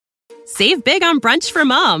Save big on brunch for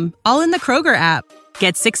mom, all in the Kroger app.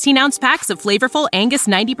 Get 16-ounce packs of flavorful Angus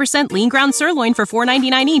 90% lean ground sirloin for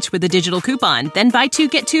 $4.99 each with a digital coupon. Then buy 2,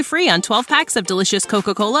 get 2 free on 12 packs of delicious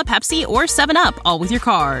Coca-Cola, Pepsi, or 7-Up, all with your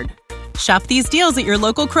card. Shop these deals at your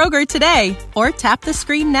local Kroger today, or tap the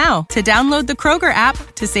screen now to download the Kroger app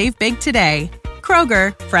to save big today.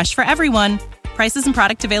 Kroger, fresh for everyone. Prices and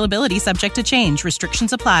product availability subject to change.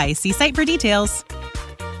 Restrictions apply. See site for details.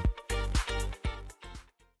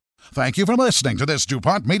 Thank you for listening to this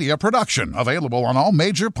DuPont Media production, available on all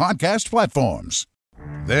major podcast platforms.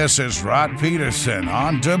 This is Rod Peterson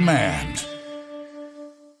on demand.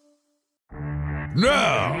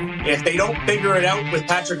 Now, if they don't figure it out with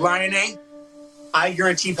Patrick Laine, I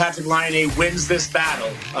guarantee Patrick Laine wins this battle.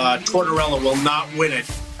 Tortorella will not win it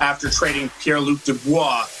after trading Pierre-Luc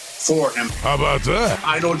Dubois for him. How about that?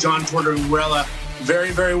 I know John Tortorella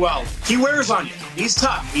very, very well. He wears on you. He's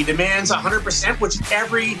tough. He demands 100%, which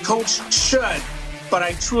every coach should. But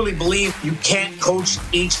I truly believe you can't coach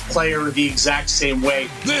each player the exact same way.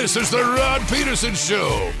 This is the Rod Peterson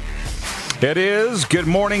Show. It is. Good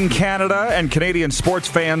morning, Canada and Canadian sports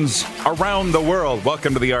fans around the world.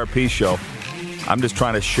 Welcome to the RP Show. I'm just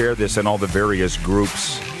trying to share this in all the various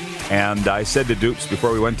groups. And I said to Dupes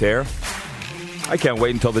before we went to air, I can't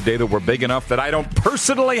wait until the day that we're big enough that I don't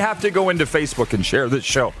personally have to go into Facebook and share this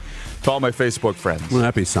show to all my Facebook friends. Wouldn't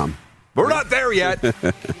that be some? We're not there yet.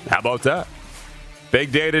 How about that?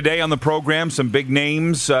 Big day today on the program. Some big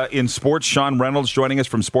names in sports. Sean Reynolds joining us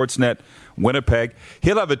from Sportsnet Winnipeg.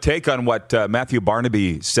 He'll have a take on what Matthew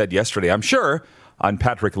Barnaby said yesterday, I'm sure, on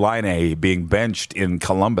Patrick Laine being benched in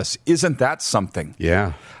Columbus. Isn't that something?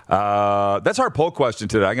 Yeah. That's our poll question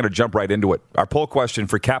today. I'm going to jump right into it. Our poll question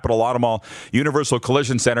for Capital Automall Universal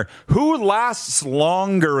Collision Center. Who lasts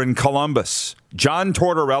longer in Columbus? John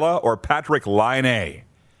Tortorella or Patrick Laine?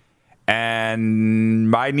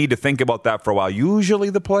 And I need to think about that for a while. Usually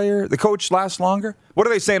the coach lasts longer. What are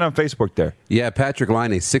they saying on Facebook there? Yeah, Patrick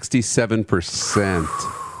Laine, 67%.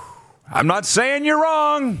 I'm not saying you're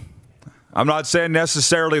wrong. I'm not saying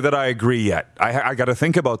necessarily that I agree yet. I got to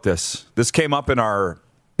think about this. This came up in our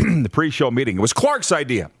the pre-show meeting. It was Clark's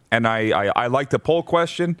idea, and I like the poll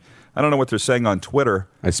question. I don't know what they're saying on Twitter.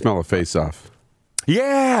 I smell a face-off.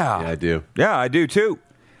 Yeah, I do. Yeah, I do too.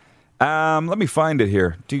 Let me find it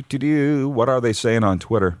here. What are they saying on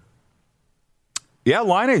Twitter? Yeah,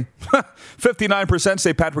 Laine. 59%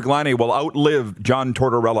 say Patrick Laine will outlive John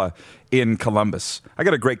Tortorella in Columbus. I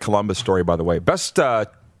got a great Columbus story, by the way. Best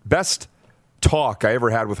talk I ever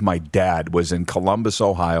had with my dad was in Columbus,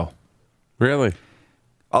 Ohio. Really?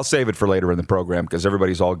 I'll save it for later in the program because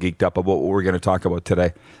everybody's all geeked up about what we're going to talk about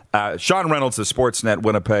today. Sean Reynolds of Sportsnet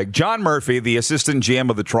Winnipeg, John Murphy, the assistant GM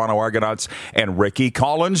of the Toronto Argonauts, and Ricky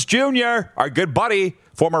Collins Jr., our good buddy,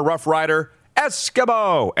 former Rough Rider,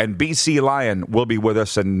 Eskimo, and BC Lion will be with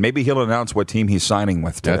us, and maybe he'll announce what team he's signing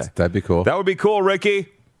with today. That'd be cool. That would be cool, Ricky.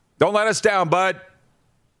 Don't let us down, bud.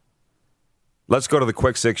 Let's go to the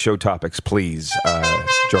quick six show topics, please,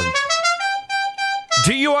 Jordan.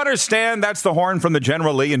 Do you understand that's the horn from the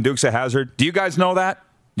General Lee and Dukes of Hazzard? Do you guys know that?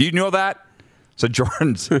 Do you know that? So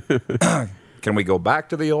Jordan's... Can we go back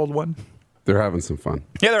to the old one? They're having some fun.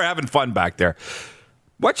 Yeah, they're having fun back there.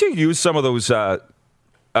 Why don't you use some of those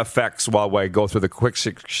effects while we go through the quick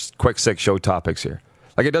six show topics here?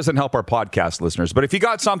 Like, it doesn't help our podcast listeners, but if you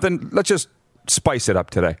got something, let's just spice it up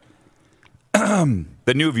today.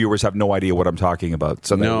 The new viewers have no idea what I'm talking about,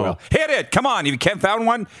 so they will. Hit it! Come on! You can't found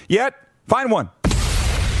one yet? Find one.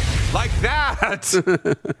 Like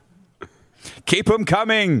that. Keep them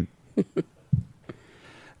coming.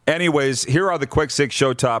 Anyways, here are the quick six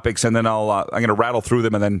show topics, and then I'm going to rattle through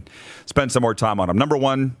them and then spend some more time on them. Number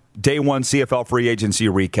one, day one CFL free agency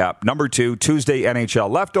recap. Number two, Tuesday NHL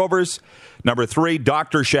leftovers. Number three,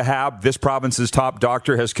 Dr. Shahab, this province's top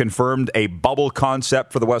doctor, has confirmed a bubble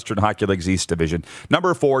concept for the Western Hockey League's East Division.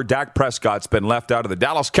 Number four, Dak Prescott's been left out of the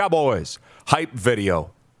Dallas Cowboys hype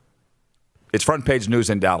video. It's front page news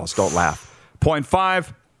in Dallas. Don't laugh. Point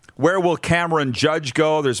five, where will Cameron Judge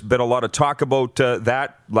go? There's been a lot of talk about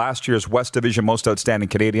that. Last year's West Division Most Outstanding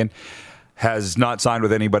Canadian has not signed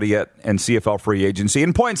with anybody yet in CFL free agency.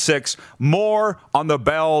 And point six, more on the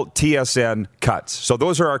Bell TSN cuts. So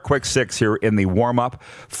those are our quick six here in the warm-up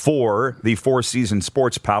for the Four Seasons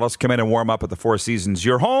Sports Palace. Come in and warm up at the Four Seasons.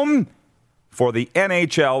 Your home for the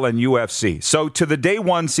NHL and UFC. So to the day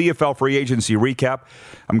one CFL free agency recap,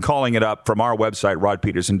 I'm calling it up from our website,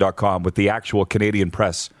 rodpeterson.com, with the actual Canadian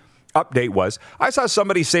press update was. I saw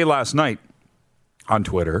somebody say last night on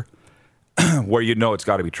Twitter, where you know it's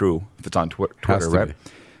got to be true if it's on Twitter, right?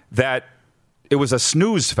 That it was a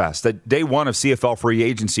snooze fest, that day one of CFL free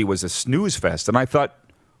agency was a snooze fest. And I thought,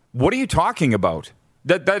 What are you talking about?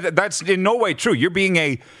 That's in no way true. You're being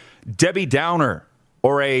a Debbie Downer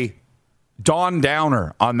or a Dawn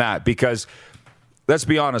Downer on that because, let's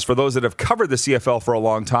be honest, for those that have covered the CFL for a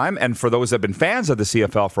long time and for those that have been fans of the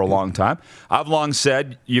CFL for a long time, I've long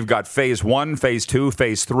said you've got phase 1, phase 2,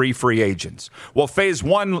 phase 3 free agents. Well, phase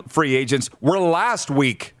 1 free agents were last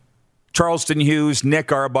week. Charleston Hughes,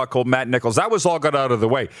 Nick Arbuckle, Matt Nichols. That was all got out of the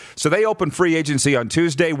way. So they opened free agency on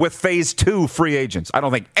Tuesday with phase 2 free agents. I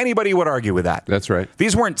don't think anybody would argue with that. That's right.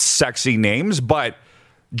 These weren't sexy names, but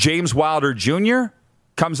James Wilder Jr.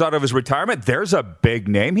 comes out of his retirement. There's a big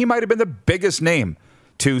name. He might have been the biggest name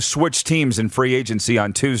to switch teams in free agency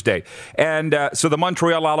on Tuesday. And so the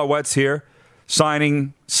Montreal Alouettes here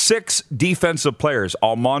signing 6 defensive players: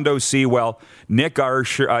 Almondo Sewell, Nick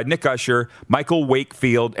Usher, Michael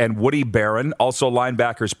Wakefield, and Woody Barron. Also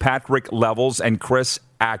linebackers Patrick Levels and Chris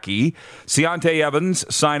Aki. Deontay Evans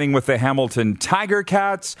signing with the Hamilton Tiger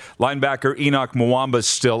Cats. Linebacker Enoch Mwamba's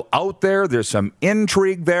still out there. There's some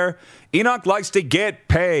intrigue there. Enoch likes to get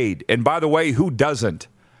paid. And by the way, who doesn't?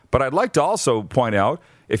 But I'd like to also point out,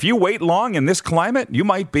 if you wait long in this climate, you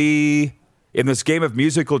might be... in this game of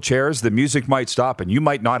musical chairs, the music might stop and you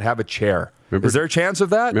might not have a chair. Is there a chance of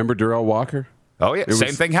that? Remember Darrell Walker? Oh, yeah.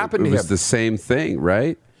 Same thing happened to him. It was the same thing,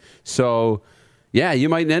 right? So, yeah, you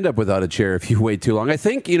might end up without a chair if you wait too long. I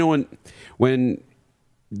think, when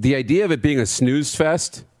the idea of it being a snooze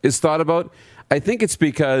fest is thought about, I think it's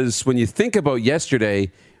because when you think about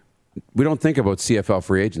yesterday, we don't think about CFL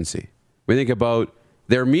free agency. We think about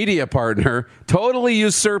their media partner totally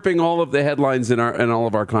usurping all of the headlines in all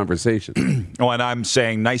of our conversation. Oh, and I'm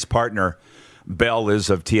saying nice partner Bell is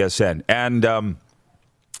of TSN. And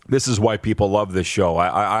this is why people love this show.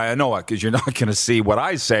 I know it because you're not going to see what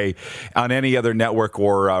I say on any other network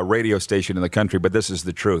or radio station in the country, but this is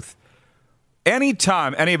the truth.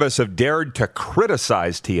 Anytime any of us have dared to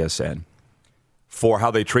criticize TSN for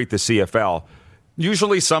how they treat the CFL,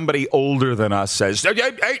 usually somebody older than us says,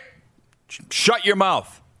 hey, shut your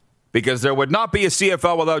mouth, because there would not be a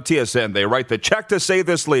CFL without TSN. They write the check to save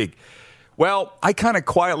this league. Well, I kind of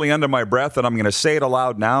quietly under my breath, and I'm going to say it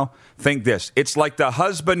aloud now, think this. It's like the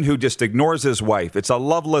husband who just ignores his wife. It's a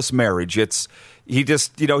loveless marriage. He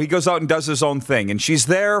goes out and does his own thing, and she's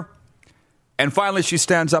there, and finally she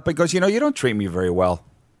stands up and goes, you don't treat me very well.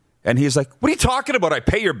 And he's like, what are you talking about? I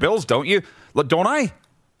pay your bills, don't you? Don't I?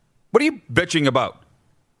 What are you bitching about?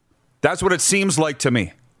 That's what it seems like to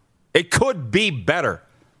me. It could be better.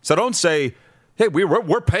 So don't say, hey,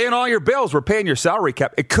 we're paying all your bills. We're paying your salary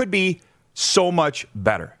cap. It could be so much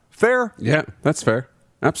better. Fair? Yeah, that's fair.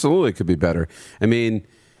 Absolutely, it could be better. I mean,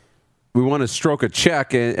 we want to stroke a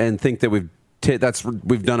check and think that we've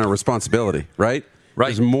done our responsibility, right? Right.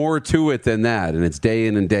 There's more to it than that, and it's day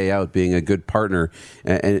in and day out being a good partner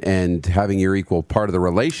and having your equal part of the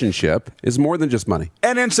relationship is more than just money.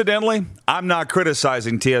 And incidentally, I'm not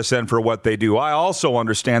criticizing TSN for what they do. I also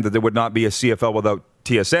understand that there would not be a CFL without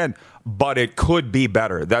TSN, but it could be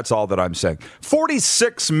better. That's all that I'm saying.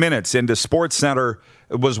 46 minutes into SportsCenter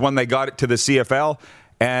was when they got it to the CFL,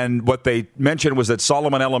 and what they mentioned was that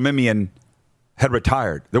Solomon Elimimian had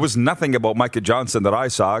retired. There was nothing about Micah Johnson that I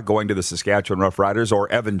saw going to the Saskatchewan Roughriders,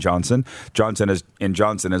 or Evan Johnson, Johnson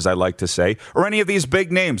as I like to say, or any of these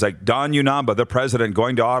big names like Don Unamba, the president,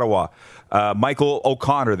 going to Ottawa, Michael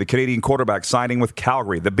O'Connor, the Canadian quarterback, signing with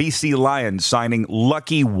Calgary, the BC Lions signing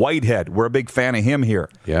Lucky Whitehead. We're a big fan of him here.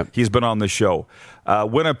 Yep. He's been on the show.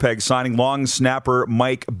 Winnipeg signing long snapper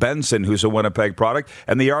Mike Benson, who's a Winnipeg product,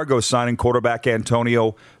 and the Argos signing quarterback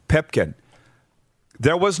Antonio Pipkin.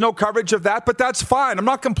 There was no coverage of that, but that's fine. I'm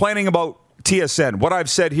not complaining about TSN. What I've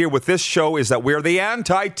said here with this show is that we're the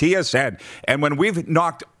anti-TSN. And when we've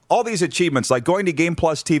knocked all these achievements, like going to Game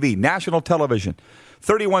Plus TV, national television,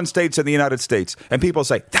 31 states in the United States, and people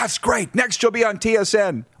say, that's great, next you'll be on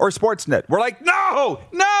TSN or Sportsnet. We're like,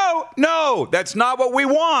 no, that's not what we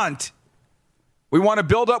want. We want to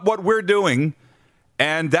build up what we're doing,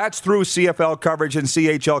 and that's through CFL coverage and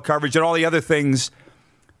CHL coverage and all the other things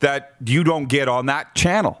that you don't get on that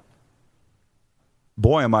channel.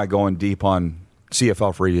 Boy, am I going deep on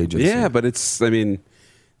CFL free agency. Yeah, but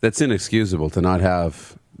that's inexcusable to not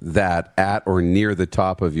have that at or near the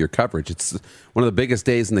top of your coverage. It's one of the biggest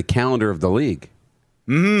days in the calendar of the league.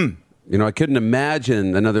 Mm-hmm. I couldn't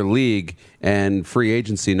imagine another league and free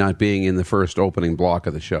agency not being in the first opening block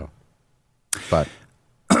of the show. But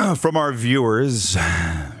from our viewers,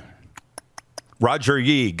 Roger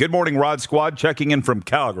Yee. Good morning, Rod Squad. Checking in from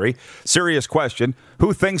Calgary. Serious question.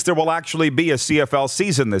 Who thinks there will actually be a CFL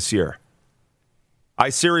season this year? I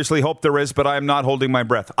seriously hope there is, but I am not holding my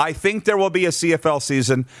breath. I think there will be a CFL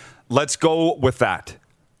season. Let's go with that.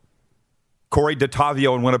 Corey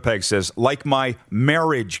DeTavio in Winnipeg says, like my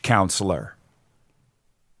marriage counselor.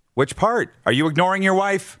 Which part? Are you ignoring your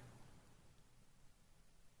wife?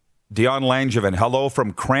 Dion Langevin, hello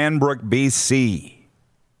from Cranbrook, BC.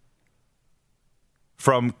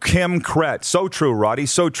 From Kim Kret. So true, Roddy,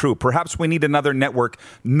 so true. Perhaps we need another network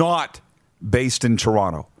not based in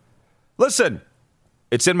Toronto. Listen,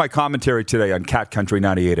 it's in my commentary today on Cat Country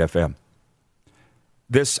 98 FM.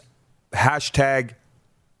 This hashtag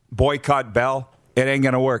boycott Bell, it ain't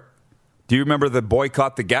going to work. Do you remember the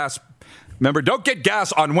boycott the gas? Remember, don't get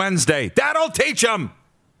gas on Wednesday. That'll teach them.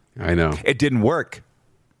 I know. It didn't work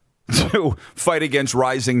to fight against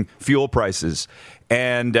rising fuel prices.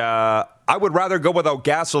 And I would rather go without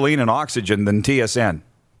gasoline and oxygen than TSN.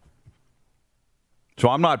 So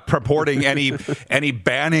I'm not purporting any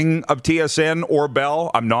banning of TSN or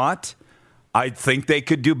Bell. I'm not. I think they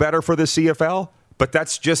could do better for the CFL, but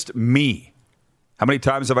that's just me. How many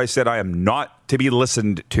times have I said I am not to be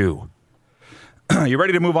listened to? You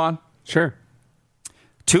ready to move on? Sure.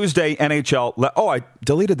 Tuesday NHL. I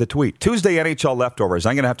deleted the tweet. Tuesday NHL leftovers.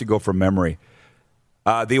 I'm going to have to go from memory.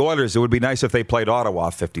 The Oilers, it would be nice if they played Ottawa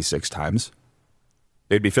 56 times.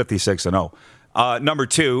 They'd be 56-0. Number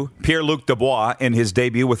 2, Pierre-Luc Dubois in his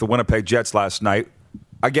debut with the Winnipeg Jets last night.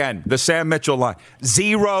 Again, the Sam Mitchell line.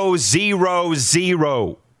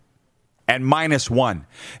 0-0-0 and -1.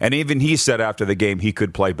 And even he said after the game he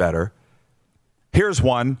could play better. Here's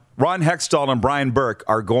one. Ron Hextall and Brian Burke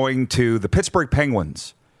are going to the Pittsburgh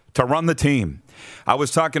Penguins to run the team. I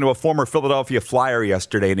was talking to a former Philadelphia Flyer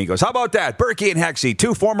yesterday, and he goes, how about that? Berkey and Hexy,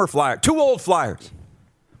 two old Flyers.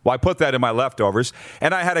 Well, I put that in my leftovers,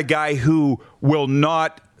 and I had a guy who will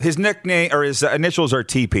not, his nickname, or his initials are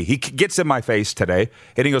TP. He gets in my face today,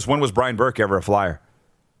 and he goes, when was Brian Burke ever a Flyer?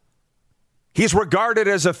 He's regarded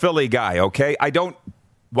as a Philly guy, okay?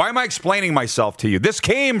 Why am I explaining myself to you? This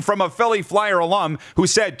came from a Philly Flyer alum who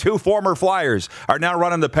said 2 former Flyers are now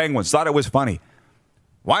running the Penguins. Thought it was funny.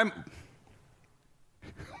 Why am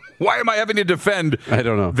I having to defend I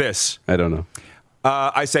don't know. This? I don't know.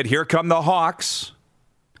 I said, here come the Hawks.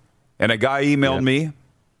 And a guy emailed me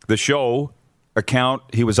the show account.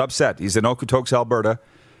 He was upset. He's in Okotoks, Alberta.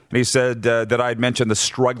 And he said that I had mentioned the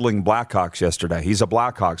struggling Blackhawks yesterday. He's a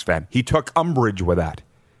Blackhawks fan. He took umbrage with that.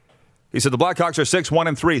 He said the Blackhawks are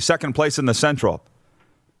 6-1-3, second place in the Central.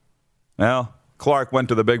 Well, Clark went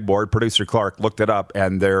to the big board. Producer Clark looked it up,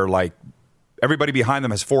 and they're like, everybody behind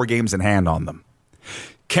them has 4 games in hand on them.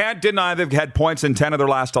 Can't deny they've had points in 10 of their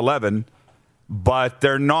last 11, but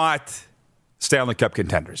they're not Stanley Cup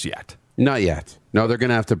contenders yet. Not yet. No, they're going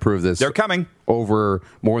to have to prove this. They're coming. Over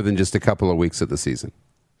more than just a couple of weeks of the season.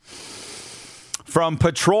 From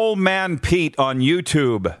Patrolman Pete on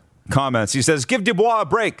YouTube comments, he says, give Dubois a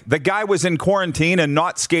break. The guy was in quarantine and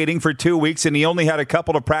not skating for 2 weeks, and he only had a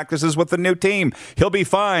couple of practices with the new team. He'll be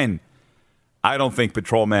fine. I don't think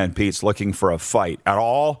Patrolman Pete's looking for a fight at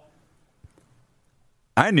all.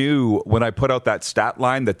 I knew when I put out that stat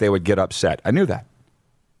line that they would get upset. I knew that.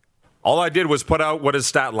 All I did was put out what his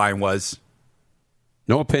stat line was.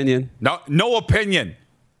 No opinion. No opinion.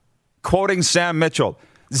 Quoting Sam Mitchell.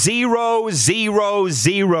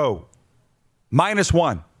 0-0-0.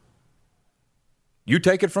 -1. You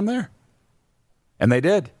take it from there. And they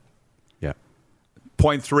did. Yeah.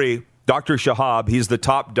 Point 3, Dr. Shahab, he's the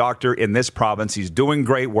top doctor in this province. He's doing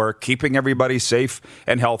great work, keeping everybody safe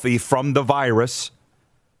and healthy from the virus.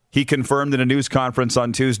 He confirmed in a news conference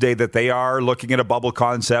on Tuesday that they are looking at a bubble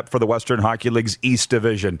concept for the Western Hockey League's East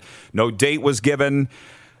Division. No date was given.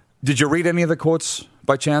 Did you read any of the quotes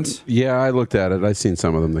by chance? Yeah, I looked at it. I've seen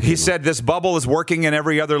some of them. He said this bubble is working in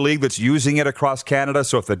every other league that's using it across Canada,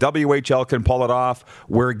 so if the WHL can pull it off,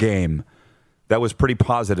 we're game. That was pretty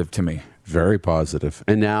positive to me. Very positive.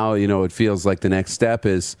 And now, it feels like the next step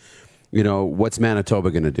is, what's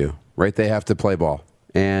Manitoba going to do, right? They have to play ball.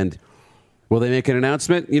 And will they make an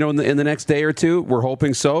announcement, in the next day or two? We're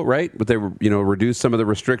hoping so, right? But they, reduce some of the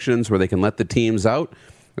restrictions where they can let the teams out.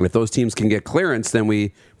 And if those teams can get clearance, then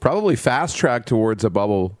we probably fast track towards a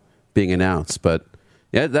bubble being announced. But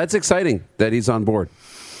yeah, that's exciting that he's on board.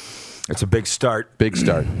 It's a big start. Big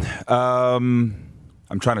start. I'm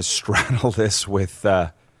trying to straddle this with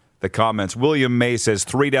the comments. William May says,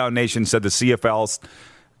 3 Down Nation said the CFL's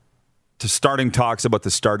to starting talks about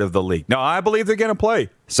the start of the league. Now, I believe they're going to play.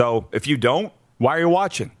 So if you don't, why are you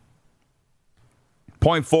watching?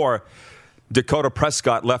 Point 4, Dakota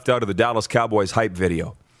Prescott left out of the Dallas Cowboys hype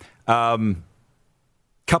video.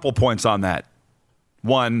 Couple points on that.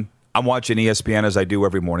 One, I'm watching ESPN as I do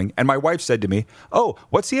every morning, and my wife said to me, oh,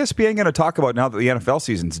 what's ESPN going to talk about now that the NFL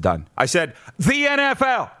season's done? I said, the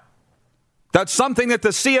NFL. That's something that the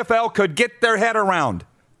CFL could get their head around.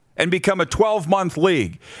 and become a 12-month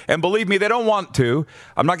league. And believe me, they don't want to.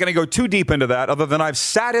 I'm not going to go too deep into that, other than I've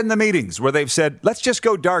sat in the meetings where they've said, let's just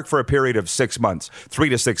go dark for a period of 6 months, 3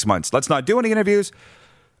 to 6 months. Let's not do any interviews.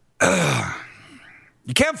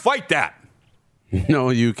 You can't fight that. No,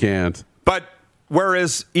 you can't. But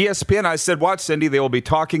whereas ESPN, I said, watch, Cindy, they will be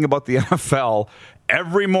talking about the NFL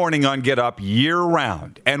every morning on Get Up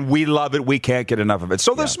year-round, and we love it. We can't get enough of it.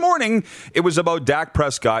 So this morning, it was about Dak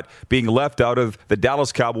Prescott being left out of the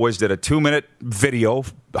Dallas Cowboys, did a 2-minute video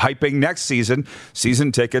hyping next season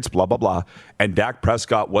tickets, blah, blah, blah, and Dak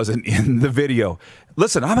Prescott wasn't in the video.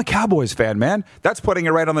 Listen, I'm a Cowboys fan, man. That's putting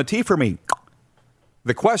it right on the tee for me.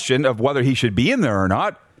 The question of whether he should be in there or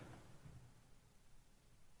not,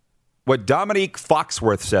 what Dominique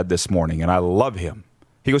Foxworth said this morning, and I love him.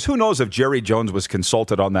 He goes, who knows if Jerry Jones was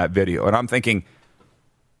consulted on that video? And I'm thinking,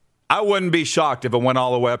 I wouldn't be shocked if it went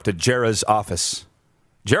all the way up to Jerry's office.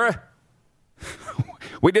 Jerry,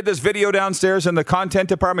 we did this video downstairs in the content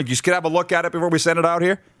department. You just could have a look at it before we send it out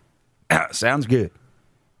here? Sounds good.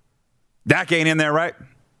 Dak ain't in there, right?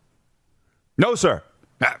 No, sir.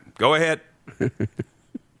 Go ahead.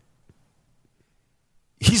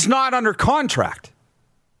 He's not under contract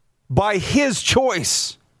by his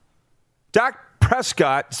choice. Dak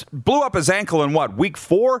Prescott blew up his ankle in week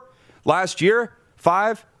 4 last year?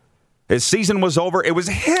 5? His season was over. It was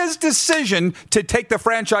his decision to take the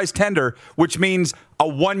franchise tender, which means a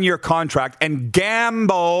 1-year contract, and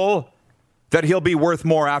gamble that he'll be worth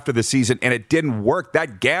more after the season. And it didn't work.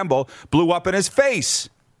 That gamble blew up in his face.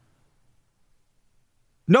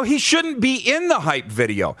 No, he shouldn't be in the hype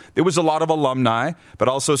video. There was a lot of alumni, but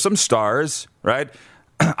also some stars, right?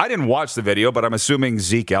 I didn't watch the video, but I'm assuming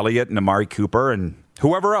Zeke Elliott and Amari Cooper and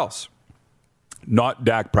whoever else. Not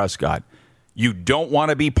Dak Prescott. You don't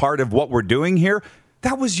want to be part of what we're doing here?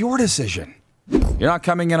 That was your decision. You're not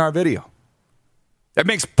coming in our video. That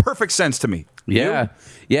makes perfect sense to me. Yeah.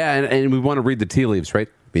 Yeah, and we want to read the tea leaves, right?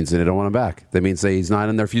 Means that they don't want him back. That means that he's not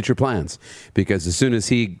in their future plans. Because as soon as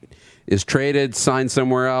he is traded, signed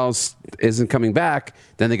somewhere else, isn't coming back,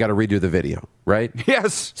 then they got to redo the video, right?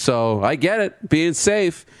 Yes. So I get it, being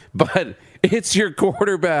safe, but it's your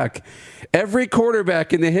quarterback. Every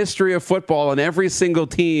quarterback in the history of football and every single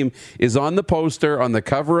team is on the poster, on the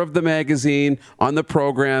cover of the magazine, on the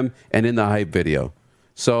program, and in the hype video.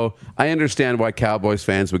 So I understand why Cowboys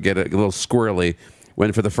fans would get a little squirrely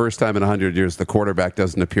when for the first time in 100 years the quarterback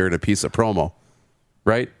doesn't appear in a piece of promo,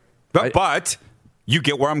 right? But you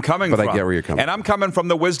get where I'm coming from. But I get where you're coming from. And I'm coming from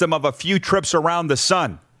the wisdom of a few trips around the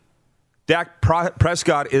sun. Dak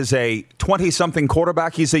Prescott is a 20-something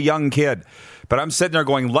quarterback. He's a young kid. But I'm sitting there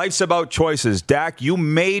going, life's about choices. Dak, you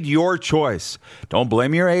made your choice. Don't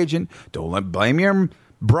blame your agent. Don't blame your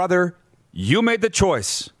brother. You made the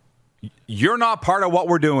choice. You're not part of what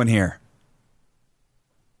we're doing here.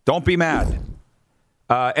 Don't be mad.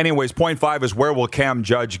 Anyways, point 5 is where will Cam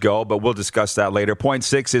Judge go, but we'll discuss that later. Point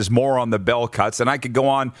 6 is more on the bell cuts, and I could go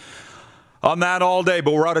on that all day,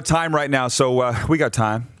 but we're out of time right now, so we got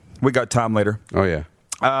time. We got time later. Oh,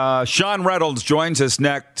 yeah. Sean Reynolds joins us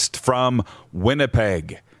next from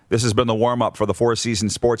Winnipeg. This has been the warm-up for the Four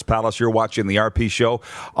Seasons Sports Palace. You're watching the RP Show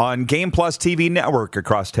on Game Plus TV network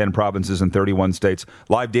across 10 provinces and 31 states.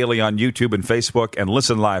 Live daily on YouTube and Facebook, and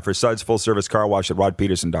listen live for Suds Full Service Car Wash at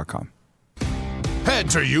rodpeterson.com. Head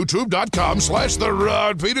to youtube.com/The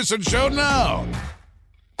Rod Peterson Show now.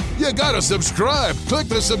 You gotta subscribe. Click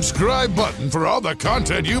the subscribe button for all the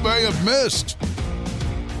content you may have missed.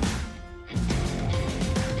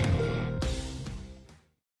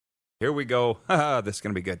 Here we go. This is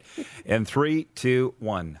going to be good. In 3, 2,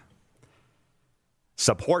 1.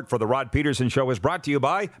 Support for the Rod Peterson Show is brought to you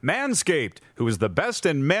by Manscaped, who is the best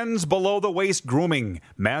in men's below-the-waist grooming.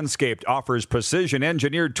 Manscaped offers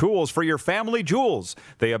precision-engineered tools for your family jewels.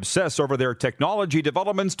 They obsess over their technology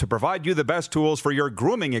developments to provide you the best tools for your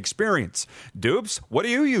grooming experience. Dupes, what do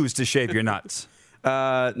you use to shave your nuts?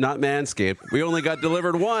 Not Manscaped. We only got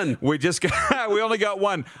delivered one. We only got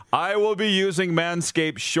one. I will be using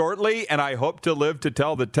Manscaped shortly, and I hope to live to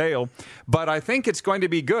tell the tale. But I think it's going to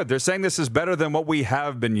be good. They're saying this is better than what we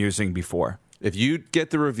have been using before. If you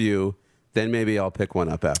get the review, then maybe I'll pick one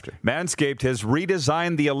up after. Manscaped has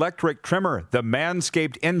redesigned the electric trimmer. The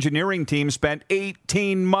Manscaped engineering team spent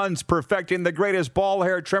 18 months perfecting the greatest ball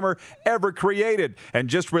hair trimmer ever created and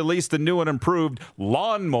just released the new and improved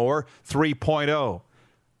Lawnmower 3.0.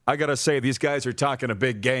 I got to say, these guys are talking a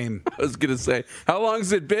big game. I was going to say, how long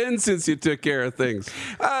has it been since you took care of things?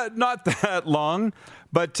 Not that long,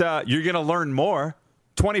 but you're going to learn more.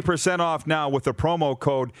 20% off now with the promo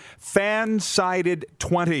code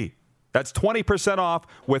FANSIDED20. That's 20% off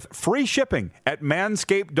with free shipping at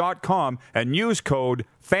manscaped.com and use code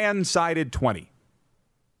FANSIDED20.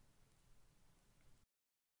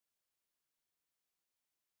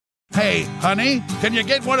 Hey, honey, can you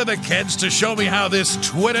get one of the kids to show me how this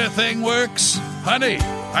Twitter thing works? Honey,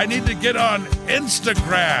 I need to get on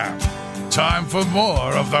Instagram. Time for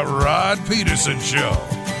more of the Rod Peterson Show.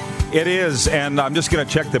 It is, and I'm just going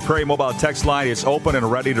to check the Prairie Mobile text line. It's open and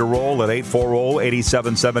ready to roll at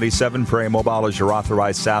 840-8777. Prairie Mobile is your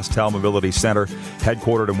authorized SaskTel Mobility Center,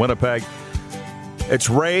 headquartered in Winnipeg. It's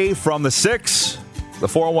Ray from the 6. The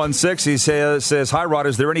 416, he says, "Hi, Rod,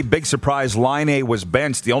 is there any big surprise Laine was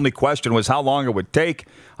benched? The only question was how long it would take.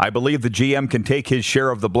 I believe the GM can take his share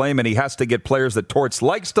of the blame, and he has to get players that Torts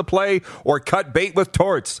likes to play or cut bait with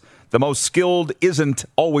Torts. The most skilled isn't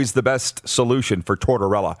always the best solution for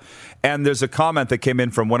Tortorella." And there's a comment that came in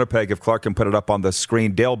from Winnipeg, if Clark can put it up on the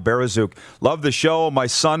screen. Dale Berezouk, "Love the show. My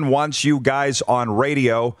son wants you guys on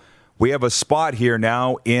radio. We have a spot here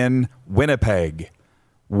now in Winnipeg."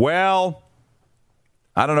 Well,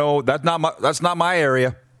 I don't know. That's not my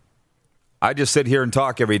area. I just sit here and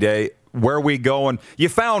talk every day. Where we go, and you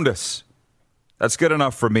found us. That's good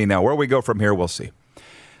enough for me now. Where we go from here, we'll see.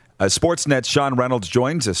 Sportsnet's Sean Reynolds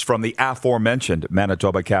joins us from the aforementioned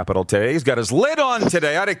Manitoba Capital today. He's got his lid on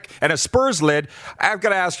today, and a Spurs lid. I've got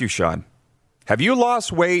to ask you, Sean, have you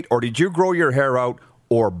lost weight, or did you grow your hair out,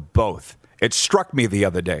 or both? It struck me the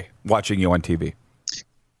other day watching you on TV.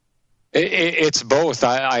 It's both.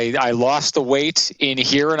 I lost the weight in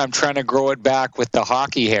here, and I'm trying to grow it back with the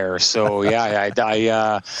hockey hair. So, yeah,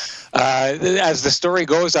 as the story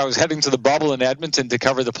goes, I was heading to the bubble in Edmonton to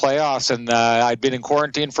cover the playoffs, and I'd been in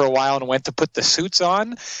quarantine for a while and went to put the suits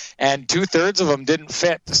on, and 2/3 of them didn't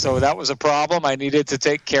fit. So that was a problem. I needed to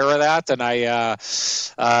take care of that, and I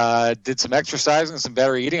did some exercising, some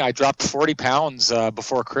better eating. I dropped 40 pounds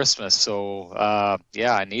before Christmas. So,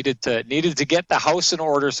 I needed to get the house in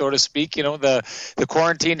order, so to speak. You know, the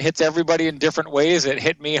quarantine hits everybody in different ways. It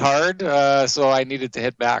hit me hard, so I needed to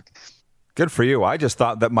hit back. Good for you. I just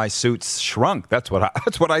thought that my suits shrunk. That's what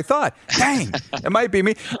I thought. Dang, it might be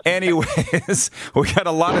me. Anyways, we got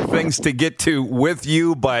a lot of things to get to with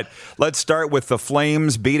you, but let's start with the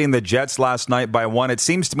Flames beating the Jets last night by 1. It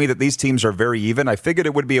seems to me that these teams are very even. I figured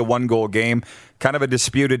it would be a 1-goal game, kind of a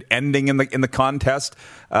disputed ending in the contest.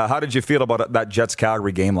 How did you feel about that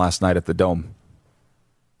Jets-Calgary game last night at the Dome?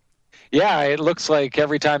 Yeah, it looks like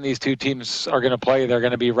every time these two teams are going to play, they're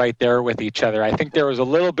going to be right there with each other. I think there was a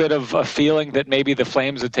little bit of a feeling that maybe the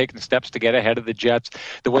Flames had taken steps to get ahead of the Jets,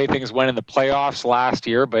 the way things went in the playoffs last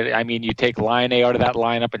year. But, I mean, you take Laine out of that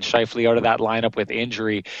lineup and Scheifele out of that lineup with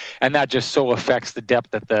injury, and that just so affects the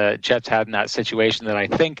depth that the Jets had in that situation that I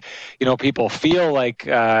think, people feel like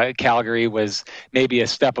Calgary was maybe a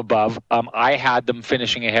step above. I had them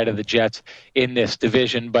finishing ahead of the Jets in this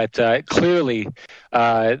division, but clearly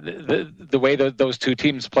the way that those two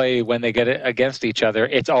teams play when they get against each other,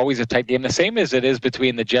 it's always a tight game, the same as it is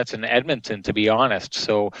between the Jets and Edmonton, to be honest.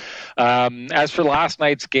 So as for last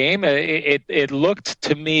night's game, it looked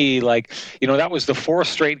to me like, that was the 4th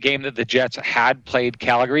straight game that the Jets had played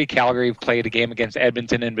Calgary. Calgary played a game against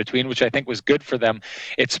Edmonton in between, which I think was good for them.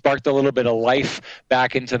 It sparked a little bit of life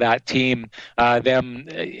back into that team, them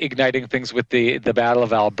igniting things with the Battle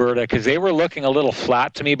of Alberta, because they were looking a little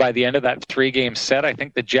flat to me by the end of that 3-game set. I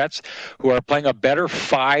think the Jets, who are playing a better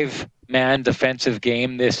 5-man defensive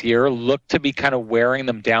game this year, look to be kind of wearing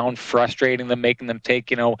them down, frustrating them, making them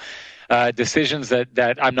take, decisions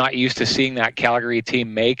that I'm not used to seeing that Calgary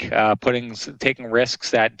team make, taking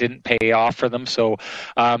risks that didn't pay off for them. So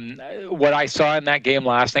what I saw in that game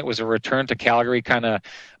last night was a return to Calgary kind of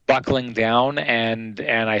buckling down, and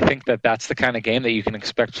I think that's the kind of game that you can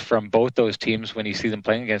expect from both those teams when you see them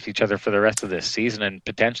playing against each other for the rest of this season and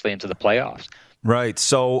potentially into the playoffs. Right.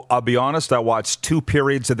 So I'll be honest, I watched 2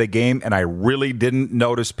 periods of the game, and I really didn't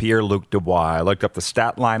notice Pierre-Luc Dubois. I looked up the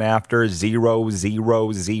stat line after, 0,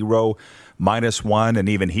 0, 0, -1, and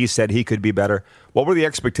even he said he could be better. What were the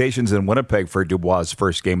expectations in Winnipeg for Dubois'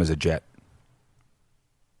 first game as a Jet?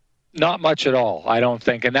 Not much at all, I don't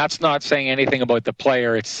think. And that's not saying anything about the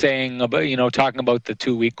player. It's saying about, talking about the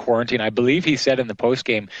 2-week quarantine. I believe he said in the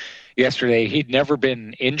postgame yesterday he'd never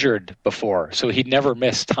been injured before, so he'd never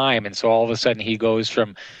missed time. And so all of a sudden he goes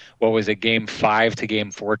from, what was it, game 5 to game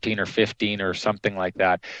 14 or 15 or something like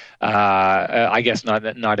that. I guess not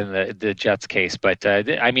in the Jets case, but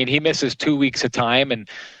he misses 2 weeks of time and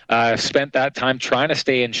spent that time trying to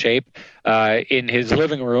stay in shape. in his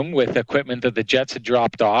living room with equipment that the Jets had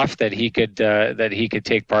dropped off that he could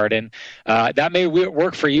take part in. That may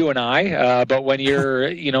work for you and I, but when you're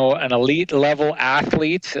an elite level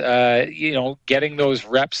athlete, getting those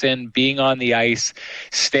reps in, being on the ice,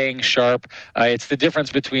 staying sharp, it's the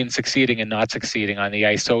difference between succeeding and not succeeding on the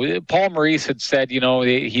ice. So Paul Maurice had said,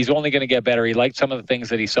 he's only going to get better. He liked some of the things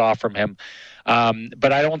that he saw from him.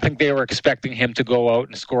 But I don't think they were expecting him to go out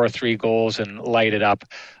and score 3 goals and light it up.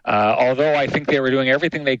 Although I think they were doing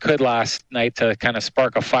everything they could last night to kind of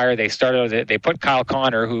spark a fire. They put Kyle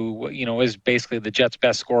Connor, who, is basically the Jets'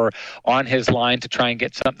 best scorer, on his line to try and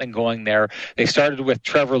get something going there. They started with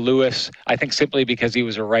Trevor Lewis, I think simply because he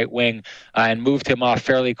was a right wing, and moved him off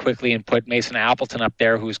fairly quickly and put Mason Appleton up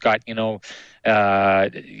there, who's got,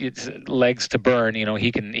 legs to burn.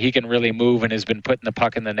 He can really move and has been putting the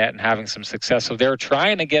puck in the net and having some success. So they're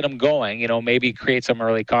trying to get him going, maybe create some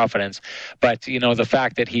early confidence. But, the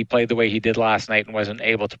fact that he played the way he did last night and wasn't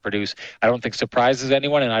able to produce, I don't think surprises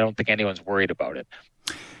anyone, and I don't think anyone's worried about it.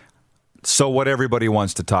 So what everybody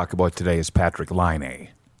wants to talk about today is Patrick Laine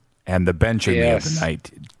and the benching the other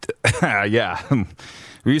night. Yeah.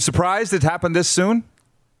 Were you surprised it happened this soon?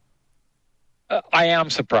 I am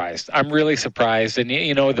surprised. I'm really surprised. And,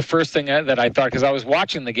 the first thing that I thought, because I was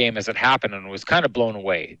watching the game as it happened and was kind of blown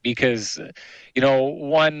away because,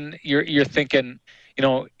 one, you're thinking,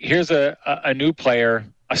 here's a new player,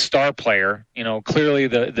 a star player, clearly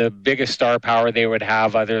the biggest star power they would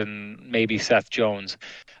have other than maybe Seth Jones.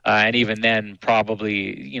 And even then,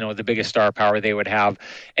 probably, the biggest star power they would have.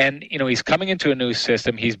 And, he's coming into a new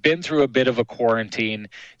system. He's been through a bit of a quarantine.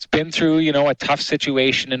 It's been through, a tough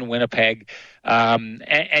situation in Winnipeg.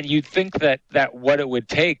 And you'd think that what it would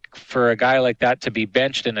take for a guy like that to be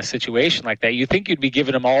benched in a situation like that, you think you'd be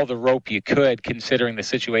giving him all the rope you could, considering the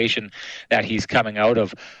situation that he's coming out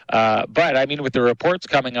of. But, I mean, with the reports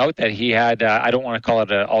coming out that he had, I don't want to call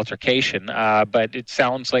it an altercation, but it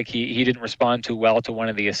sounds like he didn't respond too well to one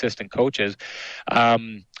of the assistant coaches.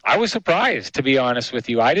 I was surprised, to be honest with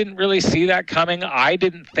you. I didn't really see that coming. I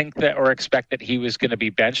didn't think that or expect that he was going to be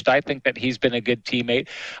benched. I think that he's been a good teammate.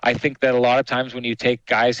 I think that a lot of times when you take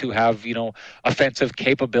guys who have, offensive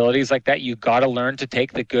capabilities like that, you got to learn to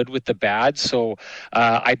take the good with the bad. So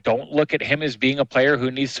I don't look at him as being a player who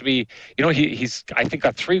needs to be, he's, I think,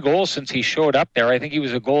 got 3 goals since he showed up there. I think he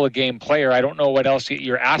was a goal-a-game player. I don't know what else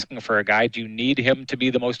you're asking for a guy. Do you need him to be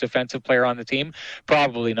the most offensive player on the team?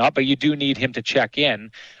 Probably not, but you do need him to check in.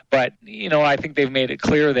 But, I think they've made it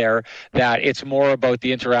clear there that it's more about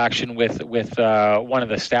the interaction with one of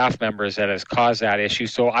the staff members that has caused that issue.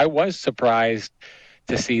 So I was surprised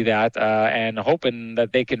to see that and hoping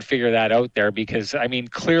that they can figure that out there because, I mean,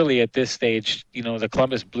 clearly at this stage, the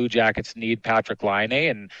Columbus Blue Jackets need Patrick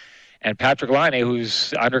Laine and Patrick Laine,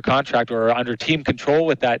 who's under contract or under team control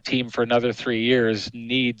with that team for another 3 years,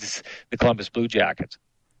 needs the Columbus Blue Jackets.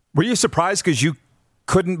 Were you surprised because you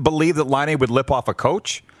couldn't believe that Laine would lip off a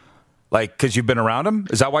coach? Like, because you've been around him?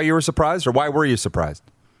 Is that why you were surprised, or why were you surprised?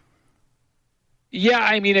 Yeah,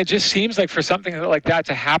 I mean, it just seems like for something like that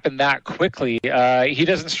to happen that quickly, he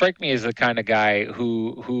doesn't strike me as the kind of guy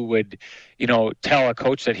who would, tell a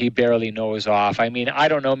coach that he barely knows off. I mean, I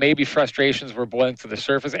don't know, maybe frustrations were boiling to the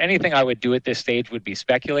surface. Anything I would do at this stage would be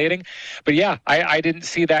speculating. But yeah, I didn't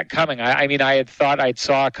see that coming. I mean, I had thought I'd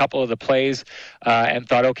saw a couple of the plays and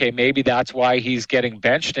thought, okay, maybe that's why he's getting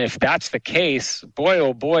benched. And if that's the case, boy,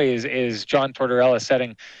 oh boy, is John Tortorella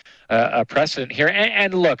setting a precedent here.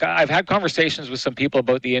 And look, I've had conversations with some people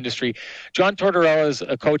about the industry. John Tortorella is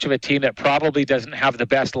a coach of a team that probably doesn't have the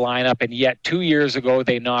best lineup, and yet 2 years ago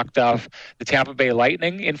they knocked off the Tampa Bay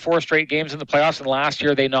Lightning in 4 straight games in the playoffs, and last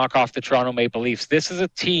year they knock off the Toronto Maple Leafs. This is a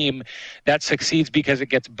team that succeeds because it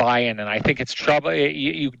gets buy-in, and I think it's trouble.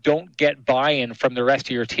 You don't get buy-in from the rest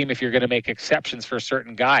of your team if you're going to make exceptions for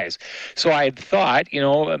certain guys. So I had thought,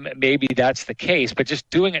 maybe that's the case, but just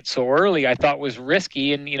doing it so early I thought was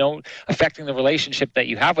risky and, affecting the relationship that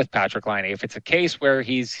you have with Patrick Laine. If it's a case where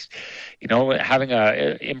he's, having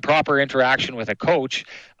a improper interaction with a coach,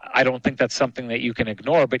 I don't think that's something that you can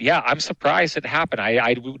ignore. But yeah, I'm surprised it happened.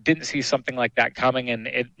 I didn't see something like that coming, and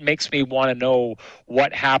it makes me want to know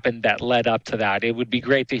what happened that led up to that. It would be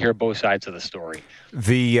great to hear both sides of the story.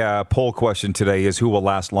 The poll question today is who will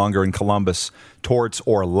last longer in Columbus, Torts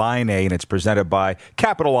or Laine, and it's presented by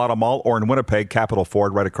Capital Auto Mall, or in Winnipeg, Capital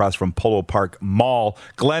Ford, right across from Polo Park Mall.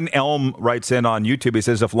 Glenn Elm writes in on YouTube. He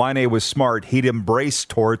says if Laine was smart, he'd embrace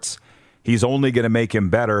Torts. He's only going to make him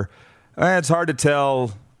better. It's hard to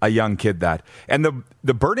tell a young kid that. And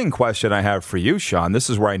the burning question I have for you, Sean, this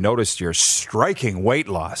is where I noticed your striking weight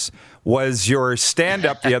loss, was your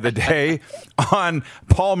stand-up the other day on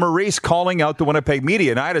Paul Maurice calling out the Winnipeg media.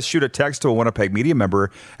 And I had to shoot a text to a Winnipeg media member.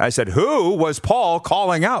 I said, who was Paul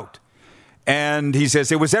calling out? And he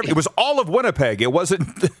says, it was all of Winnipeg. It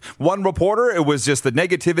wasn't one reporter. It was just the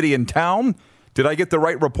negativity in town. Did I get the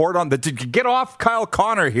right report on that? Get off Kyle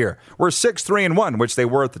Connor here. We're 6-3-1, which they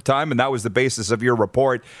were at the time, and that was the basis of your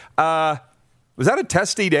report. Was that a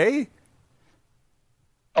testy day?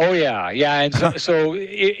 Oh yeah. And so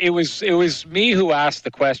it was me who asked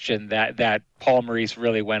the question that Paul Maurice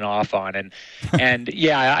really went off on, and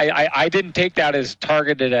yeah, I didn't take that as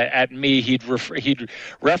targeted at me. He'd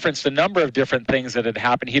referenced a number of different things that had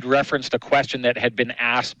happened. He'd referenced a question that had been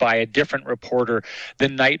asked by a different reporter the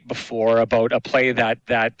night before about a play that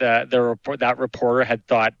reporter had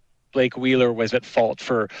thought Blake Wheeler was at fault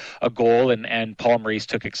for a goal, and Paul Maurice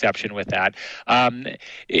took exception with that.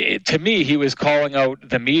 To me, he was calling out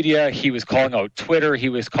the media, he was calling out Twitter, he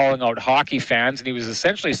was calling out hockey fans, and he was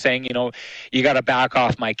essentially saying, you got to back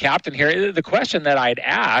off my captain here. The question that I'd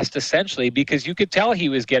asked, essentially, because you could tell he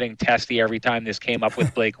was getting testy every time this came up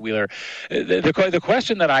with Blake Wheeler, the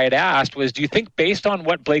question that I had asked was, do you think based on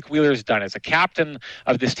what Blake Wheeler's done as a captain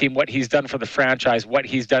of this team, what he's done for the franchise, what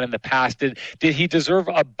he's done in the past, did he deserve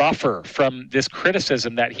a buffer from this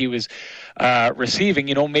criticism that he was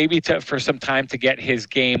receiving, maybe for some time to get his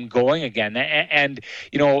game going again? And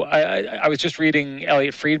I was just reading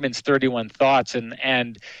Elliot Friedman's 31 Thoughts,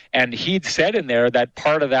 and he'd said in there that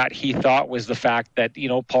part of that he thought was the fact that,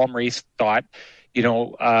 Paul Maurice thought,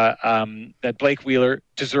 that Blake Wheeler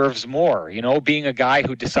deserves more. Being a guy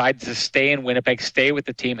who decided to stay in Winnipeg, stay with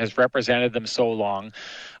the team, has represented them so long.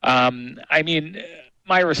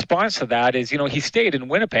 My response to that is, he stayed in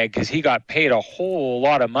Winnipeg because he got paid a whole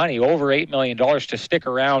lot of money, over $8 million, to stick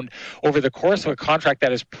around over the course of a contract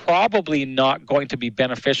that is probably not going to be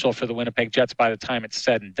beneficial for the Winnipeg Jets by the time it's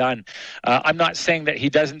said and done. I'm not saying that he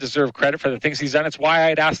doesn't deserve credit for the things he's done. It's why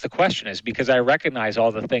I'd asked the question, is because I recognize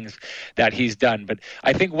all the things that he's done. But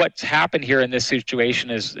I think what's happened here in this situation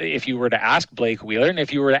is, if you were to ask Blake Wheeler, and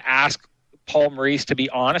if you were to ask Paul Maurice to be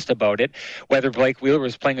honest about it, whether Blake Wheeler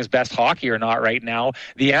was playing his best hockey or not right now,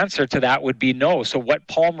 the answer to that would be no. So what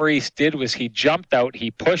Paul Maurice did was he jumped out,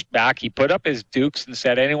 he pushed back, he put up his dukes and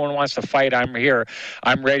said, anyone wants to fight, I'm here,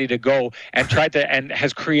 I'm ready to go, and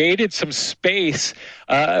has created some space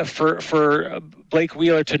for Blake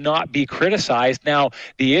Wheeler to not be criticized. Now,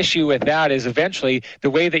 the issue with that is eventually the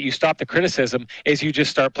way that you stop the criticism is you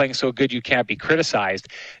just start playing so good you can't be criticized.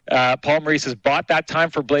 Paul Maurice has bought that time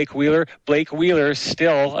for Blake Wheeler. Blake Wheeler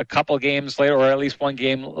still, a couple games later, or at least one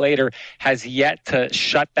game later, has yet to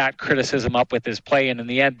shut that criticism up with his play. And in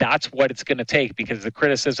the end, that's what it's going to take, because the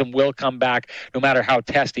criticism will come back no matter how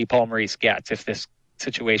testy Paul Maurice gets if this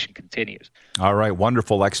situation continues. All right,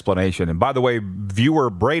 wonderful explanation. And by the way, viewer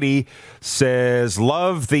Brady says,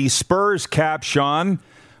 love the Spurs cap, Sean.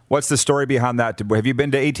 What's the story behind that? Have you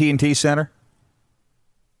been to AT&T Center?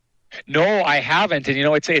 No, I haven't. And,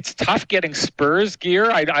 it's tough getting Spurs gear.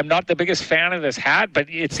 I'm not the biggest fan of this hat, but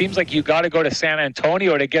it seems like you got to go to San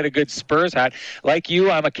Antonio to get a good Spurs hat. Like you,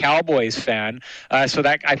 I'm a Cowboys fan. So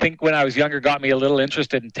that, I think, when I was younger, got me a little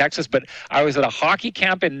interested in Texas. But I was at a hockey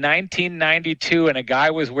camp in 1992, and a guy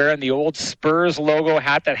was wearing the old Spurs logo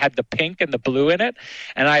hat that had the pink and the blue in it.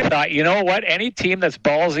 And I thought, you know what? Any team that's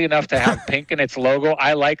ballsy enough to have pink in its logo,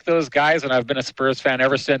 I like those guys, and I've been a Spurs fan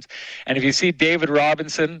ever since. And if you see David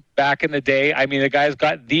Robinson back in the day, the guy's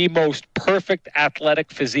got the most perfect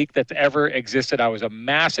athletic physique that's ever existed. I was a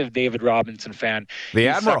massive David Robinson fan. The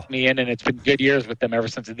Admiral. Sucked me in, and it's been good years with them ever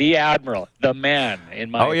since. The Admiral, the man,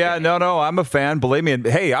 in my opinion. No, I'm a fan. Believe me.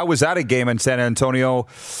 Hey, I was at a game in San Antonio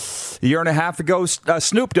a year and a half ago.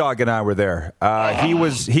 Snoop Dogg and I were there. He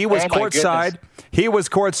was courtside. He was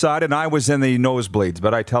courtside, and I was in the nosebleeds.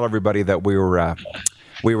 But I tell everybody that we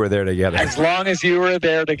were there together. As long as you were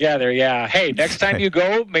there together, yeah. Hey, next time you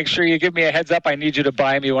go, make sure you give me a heads up. I need you to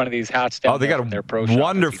buy me one of these hats down they got a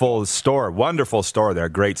wonderful store there.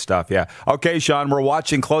 Great stuff, yeah. Okay, Sean, we're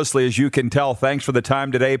watching closely, as you can tell. Thanks for the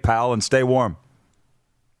time today, pal, and stay warm.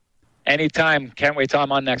 Anytime. Can't wait till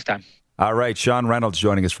I'm on next time. All right, Sean Reynolds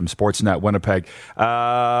joining us from Sportsnet Winnipeg.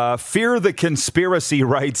 Fear the Conspiracy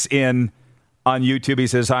writes in on YouTube. He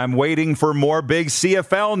says, I'm waiting for more big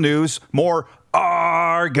CFL news, more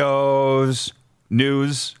Argos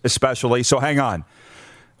news especially. So hang on.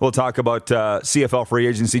 We'll talk about CFL free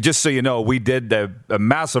agency. Just so you know, we did a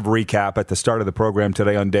massive recap at the start of the program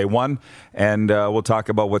today on day one, and we'll talk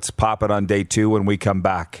about what's popping on day two when we come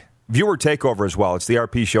back. Viewer takeover as well. It's the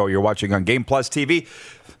RP show you're watching on Game Plus TV.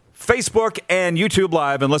 Facebook and YouTube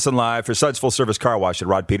Live, and listen live for Suds Full Service Car Wash at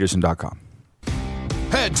rodpeterson.com.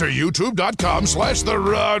 Head to youtube.com/The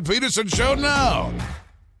Rod Peterson Show now.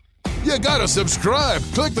 You gotta subscribe.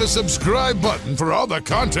 Click the subscribe button for all the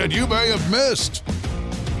content you may have missed.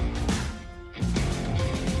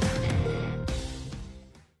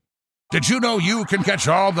 Did you know you can catch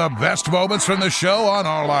all the best moments from the show on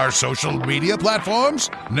all our social media platforms?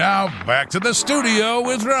 Now, back to the studio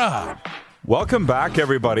with Rod. Welcome back,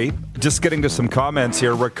 everybody. Just getting to some comments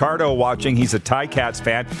here. Ricardo watching. He's a Ticats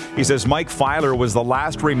fan. He says Mike Filer was the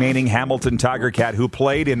last remaining Hamilton Tiger Cat who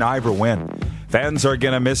played in Ivor Wynn. Fans are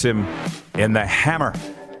going to miss him in the Hammer.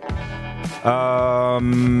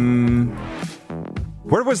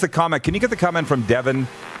 Where was the comment? Can you get the comment from Devin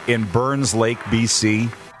in Burns Lake, BC?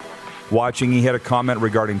 Watching, he had a comment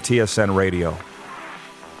regarding TSN radio.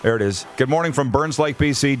 There it is. Good morning from Burns Lake,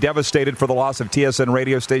 BC. Devastated for the loss of TSN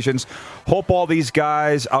radio stations. Hope all these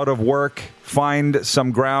guys out of work find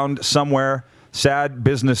some ground somewhere. Sad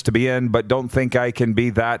business to be in, but don't think I can be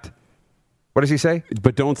that. What does he say?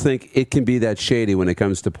 But don't think it can be that shady when it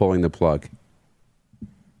comes to pulling the plug.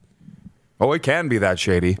 Oh, it can be that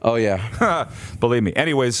shady. Oh, yeah. Believe me.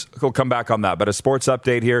 Anyways, we'll come back on that. But a sports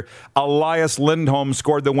update here. Elias Lindholm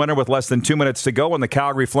scored the winner with less than 2 minutes to go, and the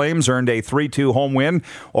Calgary Flames earned a 3-2 home win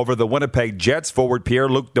over the Winnipeg Jets. Forward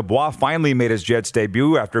Pierre-Luc Dubois finally made his Jets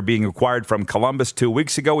debut after being acquired from Columbus 2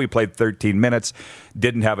 weeks ago. He played 13 minutes,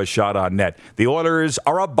 didn't have a shot on net. The Oilers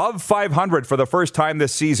are above 500 for the first time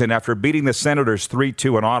this season after beating the Senators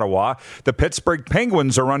 3-2 in Ottawa. The Pittsburgh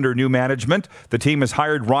Penguins are under new management. The team has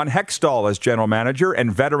hired Ron Hextall as general manager and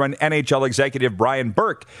veteran NHL executive Brian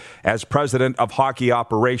Burke as president of hockey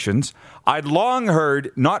operations. I'd long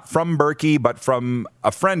heard, not from Berkey, but from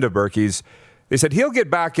a friend of Berkey's, they said he'll get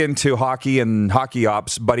back into hockey and hockey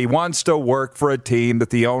ops, but he wants to work for a team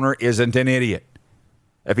that the owner isn't an idiot.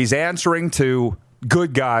 If he's answering to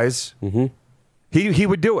good guys, he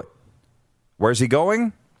would do it. Where's he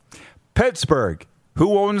going? Pittsburgh.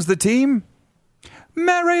 Who owns the team?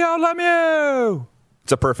 Mario Lemieux.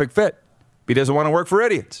 It's a perfect fit. He doesn't want to work for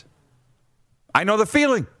idiots. I know the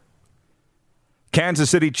feeling. Kansas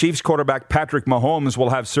City Chiefs quarterback Patrick Mahomes will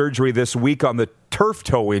have surgery this week on the turf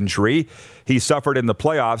toe injury he suffered in the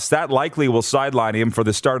playoffs. That likely will sideline him for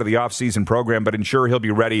the start of the offseason program, but ensure he'll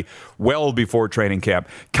be ready well before training camp.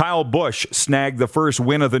 Kyle Busch snagged the first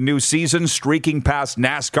win of the new season, streaking past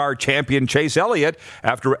NASCAR champion Chase Elliott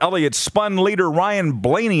after Elliott spun leader Ryan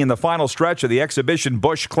Blaney in the final stretch of the exhibition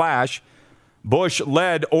Busch Clash. Busch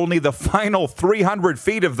led only the final 300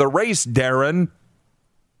 feet of the race, Darren.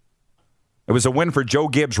 It was a win for Joe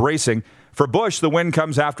Gibbs Racing. For Busch, the win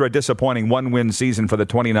comes after a disappointing one-win season for the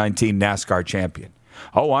 2019 NASCAR champion.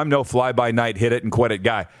 Oh, I'm no fly-by-night, hit-it-and-quit-it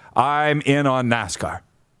guy. I'm in on NASCAR.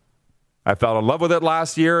 I fell in love with it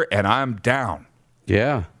last year, and I'm down.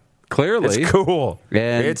 Yeah, clearly. It's cool.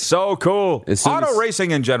 And it's so cool. Auto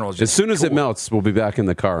racing in general is just as soon as cool. it melts, we'll be back in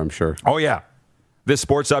the car, I'm sure. Oh, yeah. This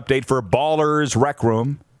sports update for Ballers Rec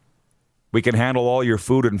Room. We can handle all your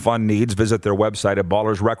food and fun needs. Visit their website at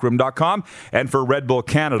ballersrecroom.com. And for Red Bull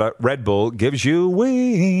Canada, Red Bull gives you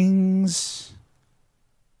wings.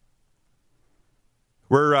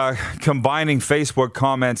 We're combining Facebook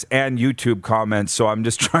comments and YouTube comments, so I'm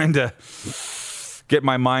just trying to get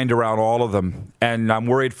my mind around all of them. And I'm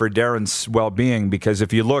worried for Darren's well-being because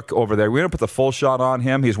if you look over there, we're going to put the full shot on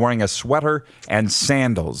him. He's wearing a sweater and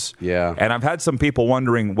sandals. Yeah. And I've had some people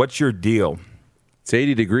wondering, what's your deal? It's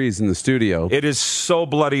 80 degrees in the studio. It is so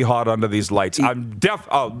bloody hot under these lights. I'm deaf.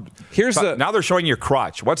 Oh, now they're showing your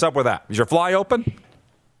crotch. What's up with that? Is your fly open?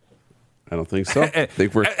 I don't think so. I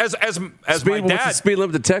think we're as speed, my dad. What's the speed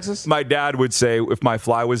limit to Texas? My dad would say if my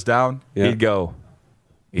fly was down, he'd go,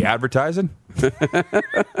 "You advertising?"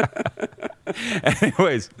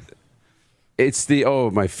 Anyways, it's the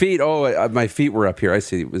my feet. My feet were up here. I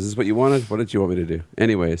see. Was this what you wanted? What did you want me to do?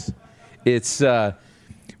 Anyways, it's.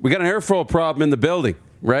 We got an airflow problem in the building,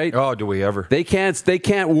 right? Oh, do we ever? They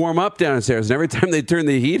can't warm up downstairs, and every time they turn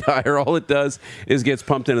the heat higher, all it does is gets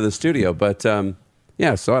pumped into the studio. But so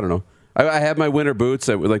I don't know. I have my winter boots,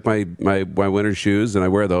 like my winter shoes, and I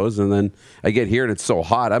wear those, and then I get here and it's so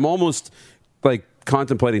hot. I'm almost like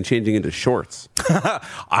contemplating changing into shorts. I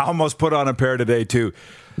almost put on a pair today too.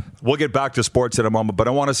 We'll get back to sports in a moment, but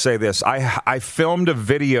I want to say this: I filmed a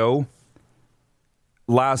video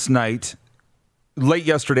last night. Late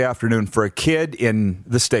yesterday afternoon for a kid in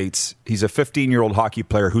the States. He's a 15-year-old hockey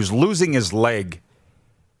player who's losing his leg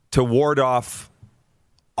to ward off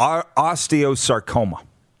osteosarcoma.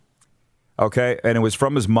 Okay? And it was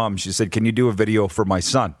from his mom. She said, "Can you do a video for my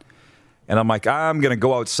son?" And I'm like, I'm going to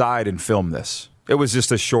go outside and film this. It was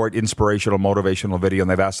just a short, inspirational, motivational video, and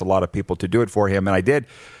they've asked a lot of people to do it for him, and I did.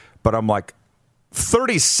 But I'm like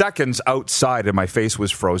 30 seconds outside, and my face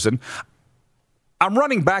was frozen. I'm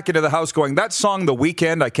running back into the house going, that song, The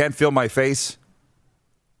Weeknd, I Can't Feel My Face.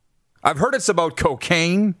 I've heard it's about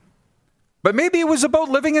cocaine, but maybe it was about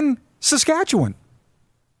living in Saskatchewan.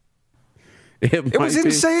 It was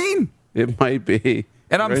insane. It might be.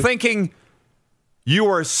 And I'm thinking, you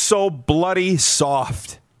are so bloody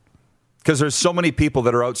soft because there's so many people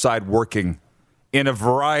that are outside working in a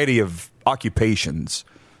variety of occupations.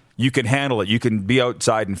 You can handle it. You can be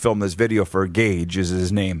outside and film this video for Gage is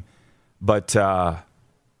his name. But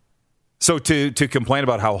so to complain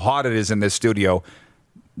about how hot it is in this studio,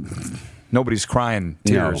 nobody's crying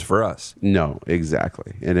tears for us. No,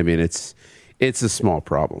 exactly. And I mean, it's a small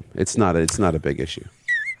problem. It's not a big issue.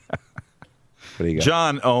 What do you got?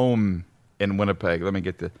 John Ohm in Winnipeg. Let me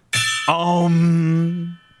get the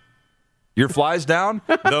Your fly's down?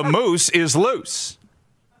 The moose is loose.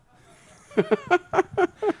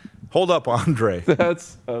 Hold up, Andre.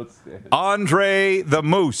 That's outstanding. Andre the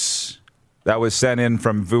Moose. That was sent in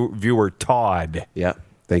from viewer Todd. Yeah.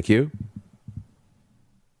 Thank you.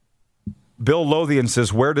 Bill Lothian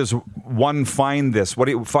says, where does one find this? What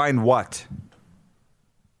do you find what?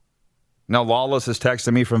 Now Lawless is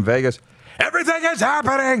texting me from Vegas. Everything is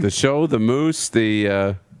happening. The show, the Moose,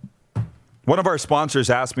 the one of our sponsors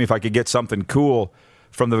asked me if I could get something cool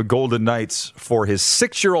from the Golden Knights for his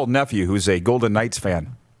 6-year-old nephew who's a Golden Knights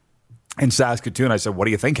fan in Saskatoon. I said, what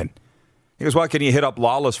are you thinking? He goes, well, can you hit up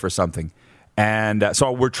Lawless for something? And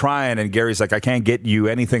so we're trying, and Gary's like, I can't get you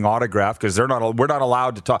anything autographed because we're not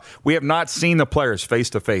allowed to talk. We have not seen the players face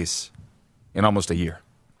to face in almost a year.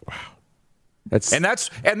 Wow. And that's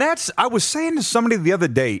I was saying to somebody the other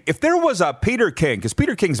day, if there was a Peter King, because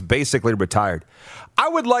Peter King's basically retired, I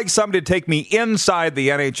would like somebody to take me inside the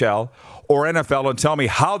NHL or NFL and tell me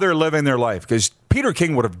how they're living their life, because Peter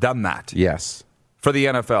King would have done that. Yes. For the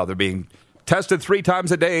NFL. They're being tested 3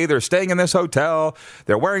 times a day. They're staying in this hotel.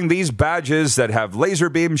 They're wearing these badges that have laser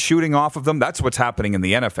beams shooting off of them. That's what's happening in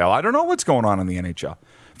the NFL. I don't know what's going on in the NHL.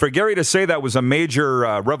 For Gary to say that was a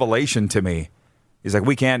major revelation to me. He's like,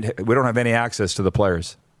 we don't have any access to the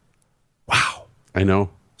players. Wow. I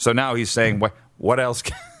know. So now he's saying, what else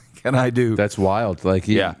can I do? That's wild. Like,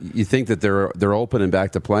 you think that they're open and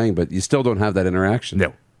back to playing, but you still don't have that interaction.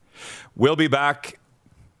 No. We'll be back.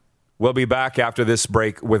 We'll be back after this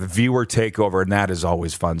break with viewer takeover, and that is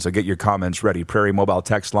always fun. So get your comments ready. Prairie Mobile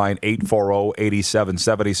text line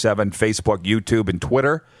 840-8777, Facebook, YouTube, and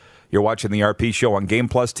Twitter. You're watching the RP Show on Game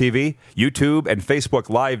Plus TV, YouTube, and Facebook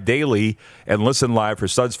Live daily, and listen live for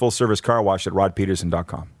Suds Full Service Car Wash at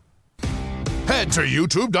rodpeterson.com. Head to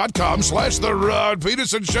youtube.com/The Rod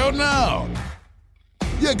Peterson Show now.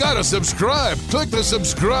 You gotta subscribe. Click the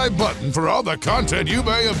subscribe button for all the content you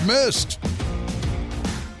may have missed.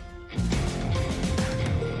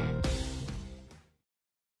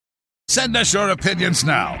 Send us your opinions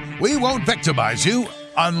now. We won't victimize you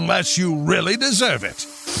unless you really deserve it.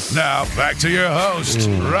 Now, back to your host,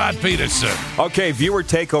 Rod Peterson. Okay, viewer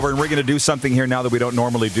takeover, and we're going to do something here now that we don't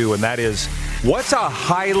normally do, and that is, what's a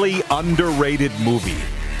highly underrated movie?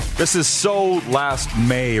 This is so last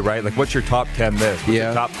May, right? Like, what's your top 10 this? What's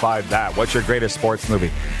your top 5 that? What's your greatest sports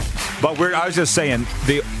movie? But I was just saying,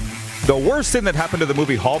 the worst thing that happened to the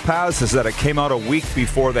movie Hall Pass is that it came out a week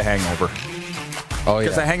before The Hangover. Oh, yeah.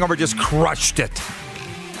 Because The Hangover just crushed it.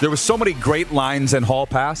 There was so many great lines in Hall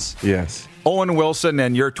Pass. Yes. Owen Wilson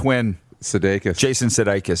and your twin, Sudeikis. Jason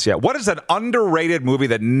Sudeikis, yeah. What is an underrated movie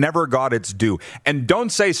that never got its due? And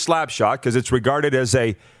don't say Slapshot, because it's regarded as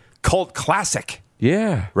a cult classic.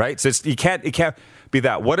 Yeah. Right? So it can't be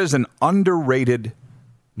that. What is an underrated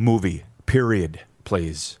movie, period,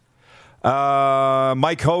 please?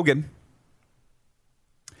 Mike Hogan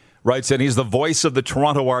writes in, he's the voice of the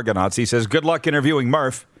Toronto Argonauts. He says, good luck interviewing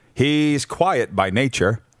Murph. He's quiet by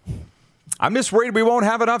nature. I'm just worried we won't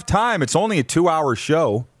have enough time. It's only a 2-hour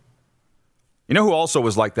show. You know who also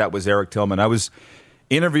was like that was Eric Tillman. I was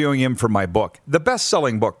interviewing him for my book, the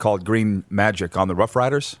best-selling book called Green Magic on the Rough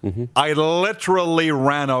Riders. Mm-hmm. I literally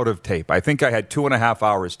ran out of tape. I think I had 2.5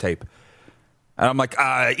 hours tape. And I'm like,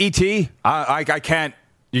 E.T., I can't.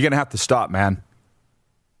 You're going to have to stop, man.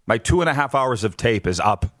 My 2.5 hours of tape is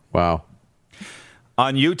up. Wow.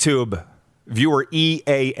 On YouTube, viewer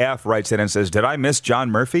EAF writes in and says, did I miss John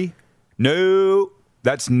Murphy? No,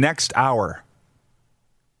 that's next hour.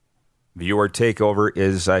 Viewer takeover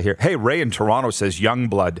is here. Hey, Ray in Toronto says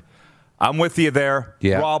Youngblood. I'm with you there.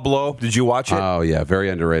 Yeah. Rob Lowe, did you watch it? Oh, yeah, very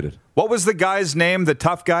underrated. What was the guy's name, the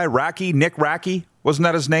tough guy? Nick Racky? Wasn't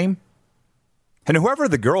that his name? And whoever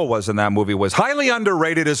the girl was in that movie was highly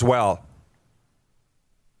underrated as well.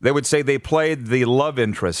 They would say they played the love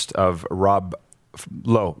interest of Rob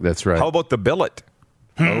Lowe. That's right. How about the billet?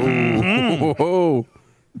 Oh,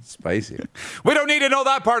 spicy. We don't need to know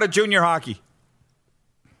that part of junior hockey.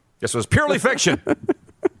 This was purely fiction.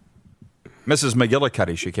 Mrs.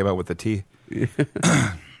 McGillicuddy, she came out with the tea.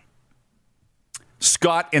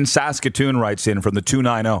 Scott in Saskatoon writes in from the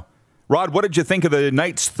 290. Rod, what did you think of the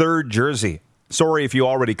Knights' third jersey? Sorry if you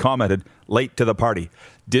already commented. Late to the party.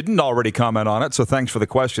 Didn't already comment on it, so thanks for the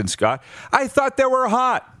question, Scott. I thought they were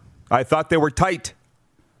hot. I thought they were tight.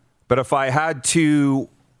 But if I had to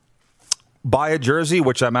buy a jersey,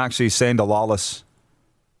 which I'm actually saying to Lawless,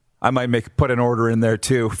 I might put an order in there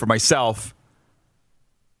too for myself.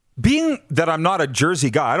 Being that I'm not a jersey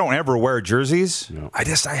guy, I don't ever wear jerseys. No. I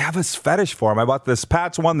have this fetish for them. I bought this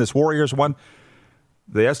Pats one, this Warriors one.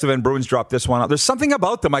 The Estevan Bruins dropped this one out. There's something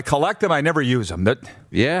about them. I collect them. I never use them.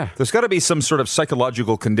 There's got to be some sort of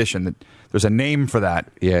psychological condition. That there's a name for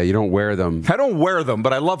that. Yeah, you don't wear them. I don't wear them,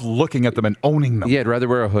 but I love looking at them and owning them. Yeah, I'd rather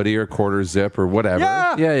wear a hoodie or quarter zip or whatever.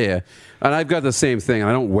 Yeah. And I've got the same thing, and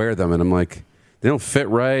I don't wear them, and I'm like, they don't fit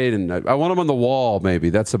right, and I want them on the wall, maybe.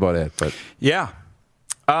 That's about it. But yeah.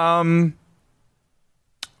 I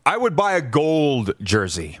would buy a gold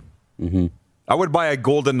jersey. Mm-hmm. I would buy a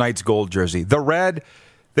Golden Knights gold jersey. The red,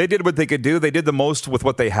 they did what they could do. They did the most with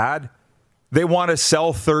what they had. They want to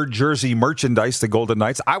sell third jersey merchandise, the Golden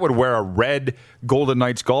Knights. I would wear a red Golden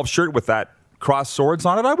Knights golf shirt with that crossed swords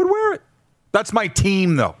on it. I would wear it. That's my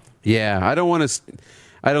team, though. Yeah, I don't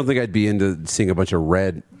think I'd be into seeing a bunch of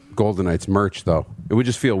red Golden Knights merch, though. It would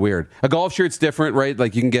just feel weird. A golf shirt's different, right?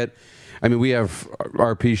 Like you can get... I mean, we have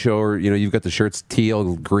RP show, or, you've got the shirts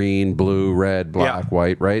teal, green, blue, red, black,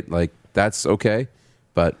 white, right? Like, that's okay.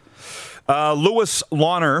 But Lewis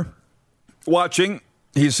Lawner watching.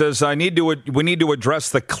 He says, we need to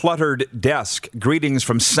address the cluttered desk. Greetings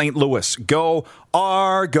from St. Louis. Go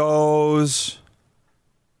Argos.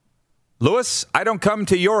 Lewis, I don't come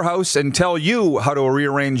to your house and tell you how to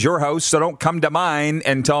rearrange your house, so don't come to mine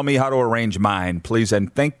and tell me how to arrange mine. Please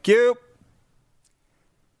and thank you.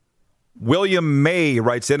 William May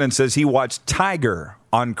writes in and says he watched Tiger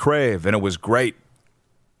on Crave, and it was great.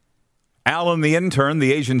 Alan the intern,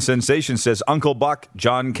 the Asian sensation, says Uncle Buck,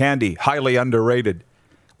 John Candy, highly underrated.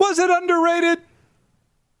 Was it underrated?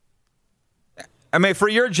 I mean, for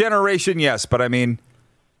your generation, yes, but I mean...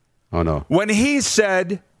 Oh, no. When he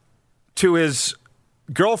said to his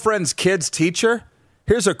girlfriend's kid's teacher,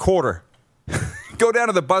 here's a quarter. Go down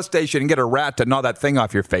to the bus station and get a rat to gnaw that thing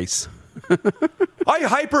off your face. I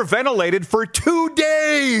hyperventilated for 2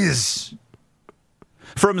 days.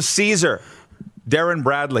 From Caesar, Darren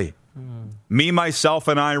Bradley, me, myself,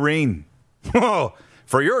 and Irene. Oh,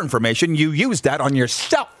 for your information, you used that on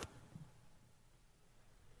yourself.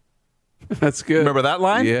 That's good. Remember that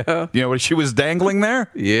line? Yeah. You know what she was dangling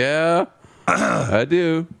there? Yeah, I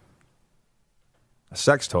do. A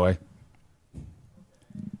sex toy.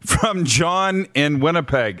 From John in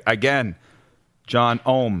Winnipeg. Again, John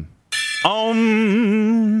Ohm.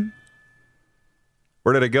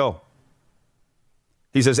 Where did it go?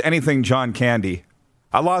 He says, anything John Candy.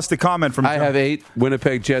 I lost the comment from John. I have 8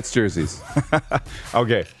 Winnipeg Jets jerseys.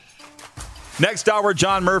 Okay. Next hour,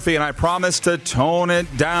 John Murphy, and I promise to tone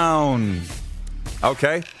it down.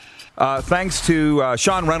 Okay. Thanks to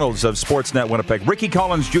Sean Reynolds of Sportsnet Winnipeg, Ricky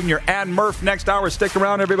Collins Jr., and Murph. Next hour. Stick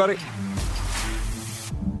around, everybody.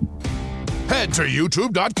 Head to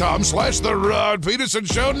youtube.com/The Rod Peterson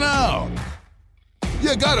Show now.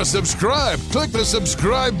 You gotta subscribe. Click the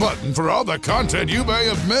subscribe button for all the content you may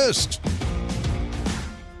have missed.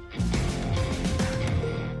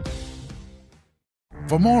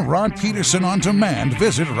 For more Rod Peterson on demand,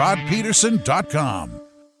 visit rodpeterson.com.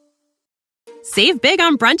 Save big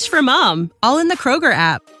on brunch for mom, all in the Kroger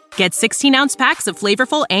app. Get 16-ounce packs of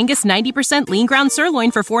flavorful Angus 90% lean ground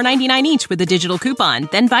sirloin for $4.99 each with a digital coupon.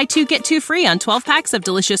 Then buy 2, get 2 free on 12 packs of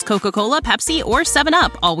delicious Coca-Cola, Pepsi, or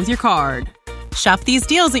 7-Up, all with your card. Shop these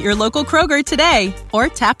deals at your local Kroger today, or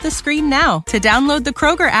tap the screen now to download the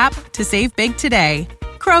Kroger app to save big today.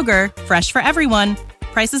 Kroger, fresh for everyone.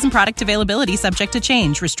 Prices and product availability subject to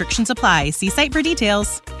change. Restrictions apply. See site for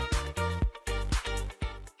details.